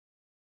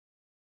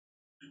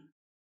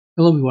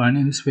Hello everyone,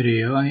 in this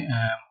video I am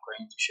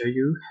going to show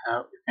you how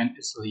you can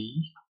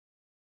easily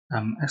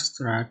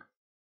extract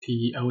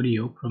the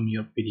audio from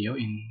your video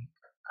in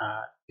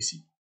PC.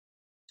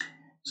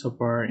 So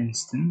for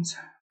instance,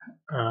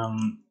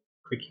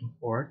 click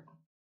import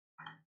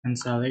and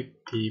select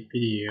the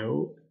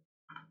video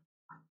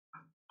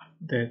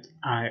that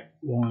I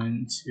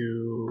want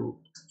to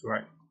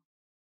extract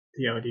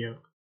the audio.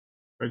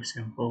 For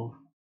example,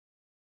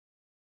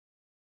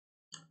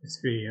 this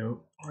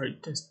video or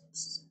this,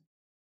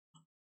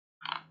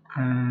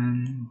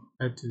 and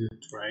add to the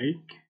track.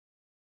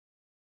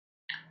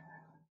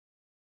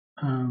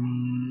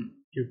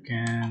 You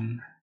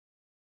can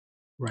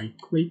right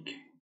click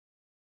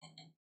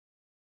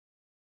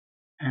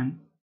and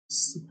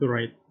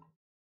separate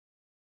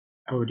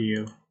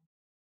audio.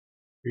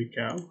 Here we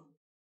go.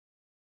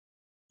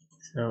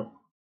 So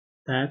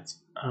that's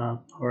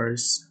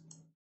first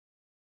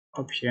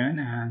option,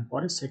 and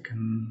for the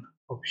second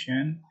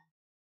option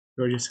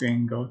we're just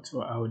going to go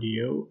to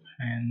audio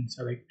and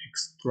select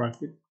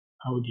extracted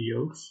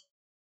audios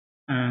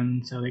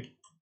and select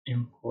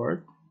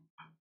import.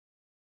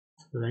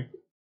 Select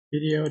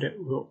video that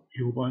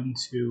you want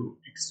to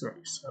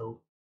extract.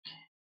 So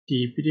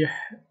the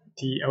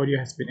audio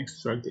has been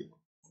extracted.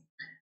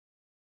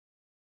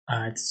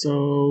 It's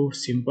so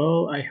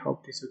simple. I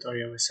hope this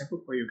tutorial was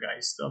helpful for you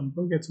guys. Don't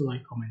forget to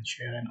like, comment,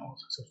 share, and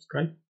also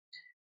subscribe.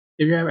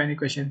 If you have any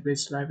questions,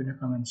 please leave in the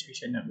comment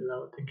section down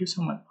below. Thank you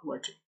so much for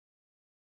watching.